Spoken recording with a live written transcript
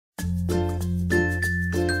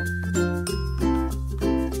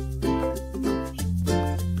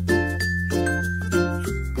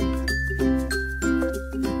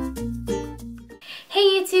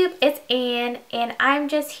and I'm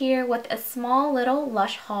just here with a small little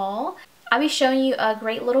Lush haul. I'll be showing you a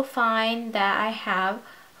great little find that I have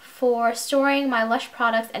for storing my Lush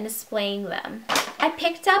products and displaying them. I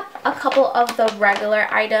picked up a couple of the regular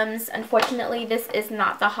items. Unfortunately, this is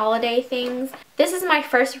not the holiday things. This is my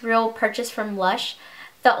first real purchase from Lush.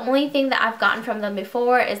 The only thing that I've gotten from them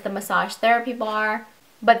before is the massage therapy bar.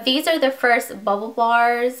 But these are the first bubble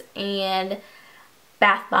bars and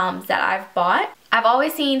bath bombs that I've bought. I've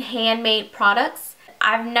always seen handmade products.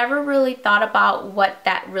 I've never really thought about what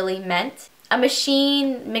that really meant. A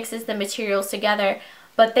machine mixes the materials together,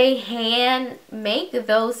 but they hand make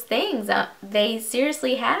those things. They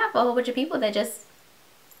seriously have a whole bunch of people that just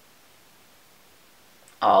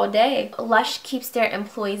all day. Lush keeps their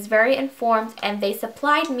employees very informed, and they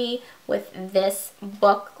supplied me with this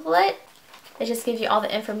booklet. It just gives you all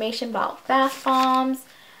the information about bath bombs,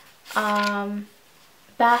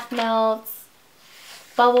 bath melts,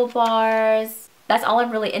 bubble bars. That's all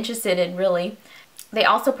I'm really interested in, really. They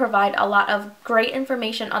also provide a lot of great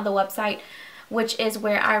information on the website, which is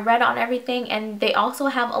where I read on everything, and they also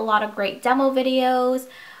have a lot of great demo videos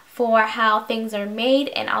for how things are made,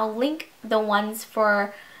 and I'll link the ones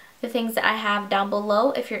for the things that I have down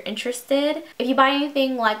below if you're interested. If you buy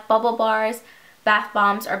anything like bubble bars, bath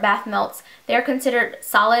bombs, or bath melts, they're considered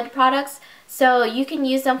solid products, so you can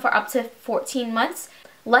use them for up to 14 months.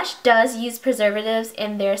 Lush does use preservatives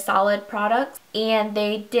in their solid products, and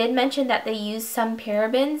they did mention that they use some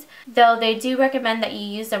parabens, though they do recommend that you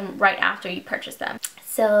use them right after you purchase them.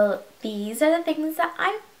 So these are the things that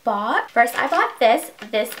I bought. First, I bought this.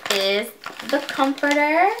 This is the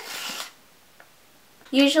comforter.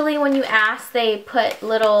 Usually when you ask, they put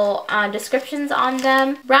little descriptions on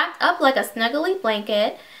them. Wrapped up like a snuggly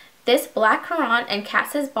blanket, this black Quran and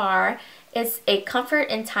Cass's bar is a comfort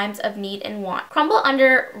in times of need and want. Crumble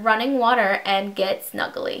under running water and get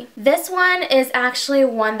snuggly. This one is actually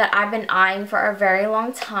one that I've been eyeing for a very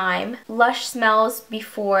long time. Lush smells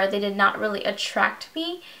before, they did not really attract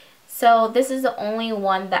me, so this is the only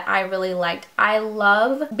one that I really liked. I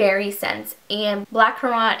love berry scents, and black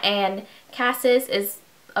Quran and Cass's is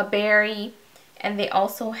a berry, and they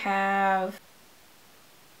also have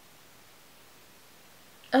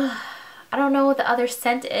I don't know what the other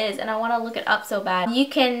scent is, and I want to look it up so bad. You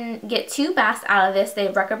can get 2 baths out of this, they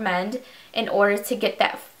recommend, in order to get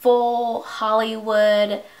that full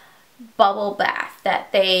Hollywood bubble bath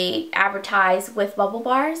that they advertise with bubble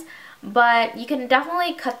bars. But you can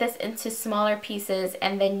definitely cut this into smaller pieces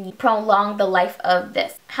and then prolong the life of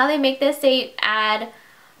this. How they make this, they add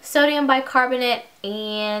sodium bicarbonate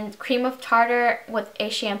and cream of tartar with a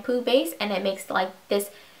shampoo base, and it makes like this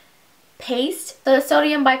paste. The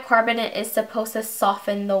sodium bicarbonate is supposed to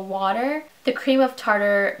soften the water. The cream of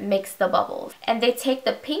tartar makes the bubbles. And they take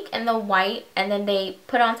the pink and the white, and then they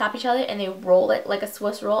put it on top of each other, and they roll it like a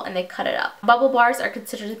Swiss roll, and they cut it up. Bubble bars are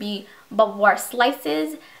considered to be bubble bar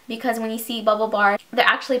slices, because when you see bubble bars, they're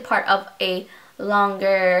actually part of a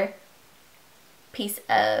longer piece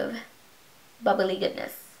of bubbly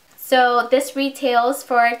goodness. So this retails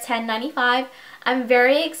for $10.95. I'm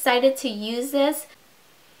very excited to use this.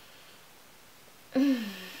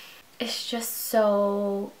 It's just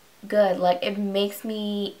so good. Like, it makes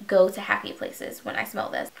me go to happy places when I smell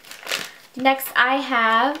this. Next, I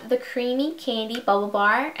have the Creamy Candy Bubble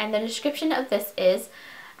Bar, and the description of this is: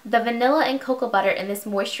 the vanilla and cocoa butter in this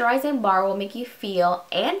moisturizing bar will make you feel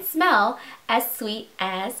and smell as sweet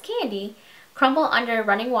as candy. Crumble under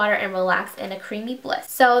running water and relax in a creamy bliss.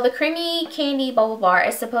 So the Creamy Candy Bubble Bar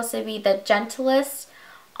is supposed to be the gentlest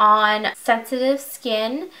on sensitive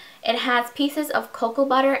skin. It has pieces of cocoa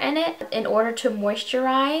butter in it in order to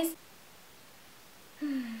moisturize.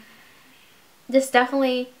 This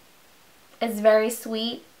definitely is very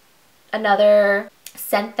sweet. Another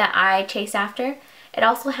scent that I chase after. It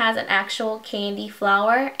also has an actual candy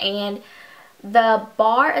flower, and the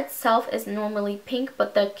bar itself is normally pink,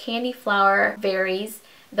 but the candy flower varies.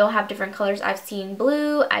 They'll have different colors. I've seen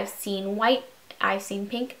blue, I've seen white, I've seen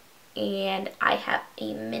pink, and I have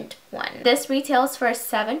a mint one. This retails for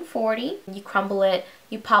 $7.40. You crumble it,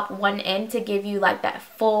 you pop one in to give you like that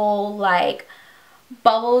full like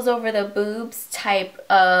bubbles over the boobs type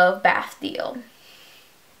of bath deal.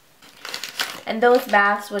 And those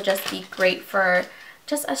baths will just be great for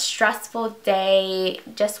just a stressful day,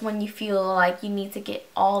 just when you feel like you need to get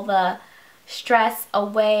all the stress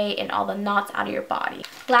away and all the knots out of your body.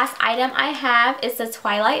 Last item I have is the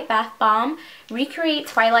Twilight Bath Bomb. Recreate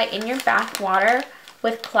twilight in your bath water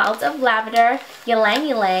with clouds of lavender, ylang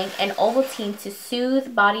ylang, and Ovaltine to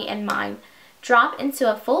soothe body and mind. Drop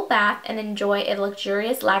into a full bath and enjoy a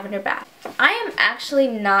luxurious lavender bath. I am actually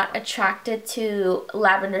not attracted to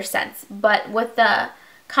lavender scents, but with the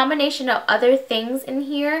combination of other things in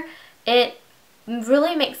here, it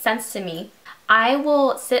really makes sense to me. I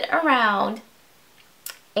will sit around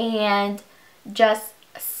and just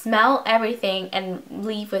smell everything and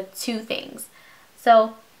leave with 2 things.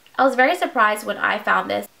 So I was very surprised when I found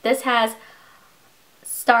this. This has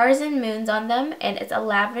stars and moons on them, and it's a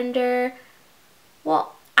lavender,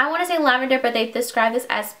 well, I want to say lavender, but they describe this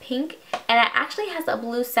as pink, and it actually has a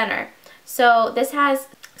blue center. So this has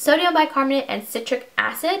sodium bicarbonate and citric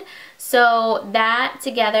acid, so that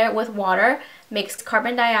together with water makes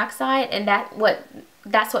carbon dioxide, and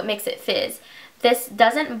that's what makes it fizz. This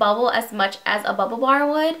doesn't bubble as much as a bubble bar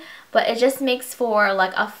would, but it just makes for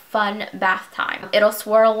like a fun bath time. It'll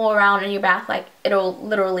swirl around in your bath, like it'll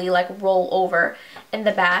literally like roll over in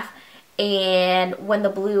the bath, and when the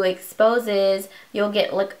blue exposes, you'll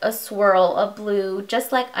get like a swirl of blue,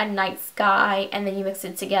 just like a night sky, and then you mix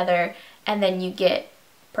it together and then you get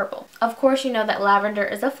purple. Of course, you know that lavender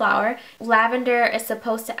is a flower. Lavender is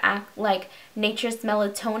supposed to act like nature's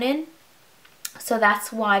melatonin. So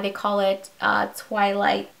that's why they call it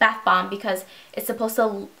Twilight Bath Bomb, because it's supposed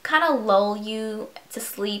to kind of lull you to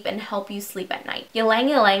sleep and help you sleep at night. Ylang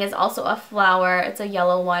ylang is also a flower. It's a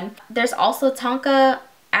yellow one. There's also Tonka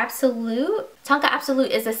Absolute. Tonka Absolute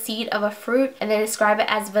is a seed of a fruit, and they describe it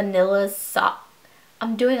as vanilla soft.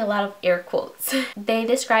 I'm doing a lot of air quotes. They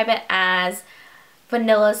describe it as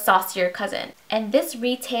vanilla's saucier cousin. And this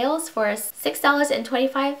retails for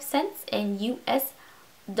 $6.25 in US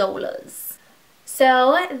dollars.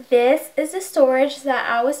 So this is the storage that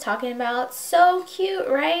I was talking about. So cute,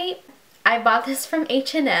 right? I bought this from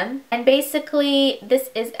H&M, and basically this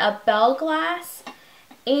is a bell glass,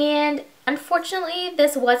 and unfortunately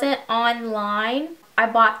this wasn't online. I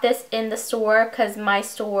bought this in the store because my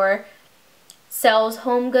store sells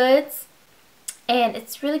home goods, and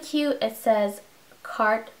it's really cute. It says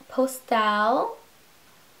carte postale,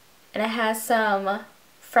 and it has some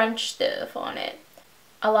French stuff on it.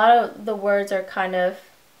 A lot of the words are kind of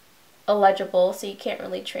illegible, so you can't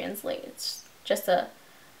really translate. It's just a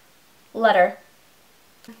letter.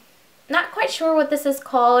 Not quite sure what this is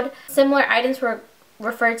called. Similar items were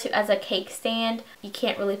referred to as a cake stand. You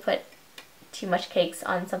can't really put too much cakes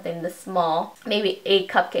on something this small. Maybe a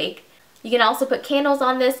cupcake. You can also put candles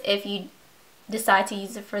on this if you decide to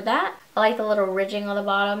use it for that. I like the little ridging on the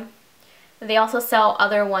bottom. They also sell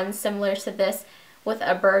other ones similar to this with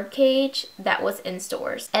a bird cage that was in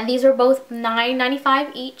stores. And these were both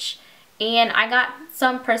 $9.95 each, and I got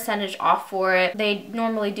some percentage off for it. They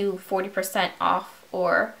normally do 40% off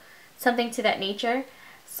or something to that nature.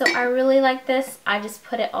 So I really like this. I just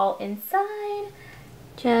put it all inside.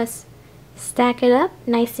 Just stack it up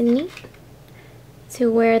nice and neat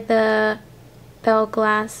to where the bell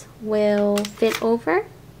glass will fit over.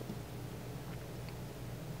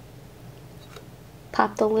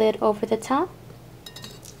 Pop the lid over the top.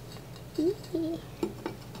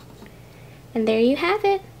 And there you have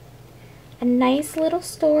it. A nice little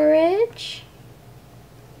storage.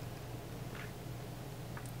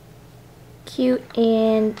 Cute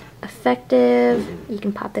and effective. You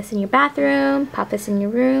can pop this in your bathroom, pop this in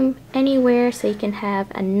your room, anywhere, so you can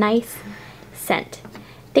have a nice scent.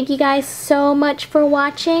 Thank you guys so much for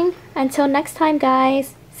watching. Until next time,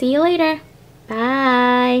 guys. See you later.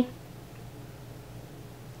 Bye.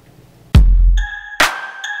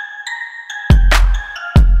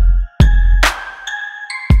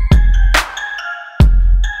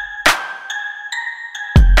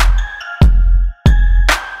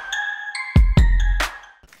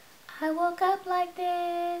 I woke up like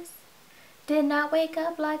this, did not wake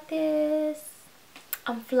up like this.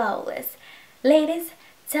 I'm flawless. Ladies,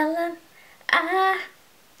 tell them I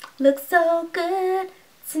look so good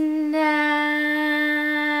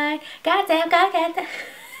tonight. Goddamn, goddamn.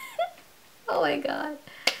 Oh my god.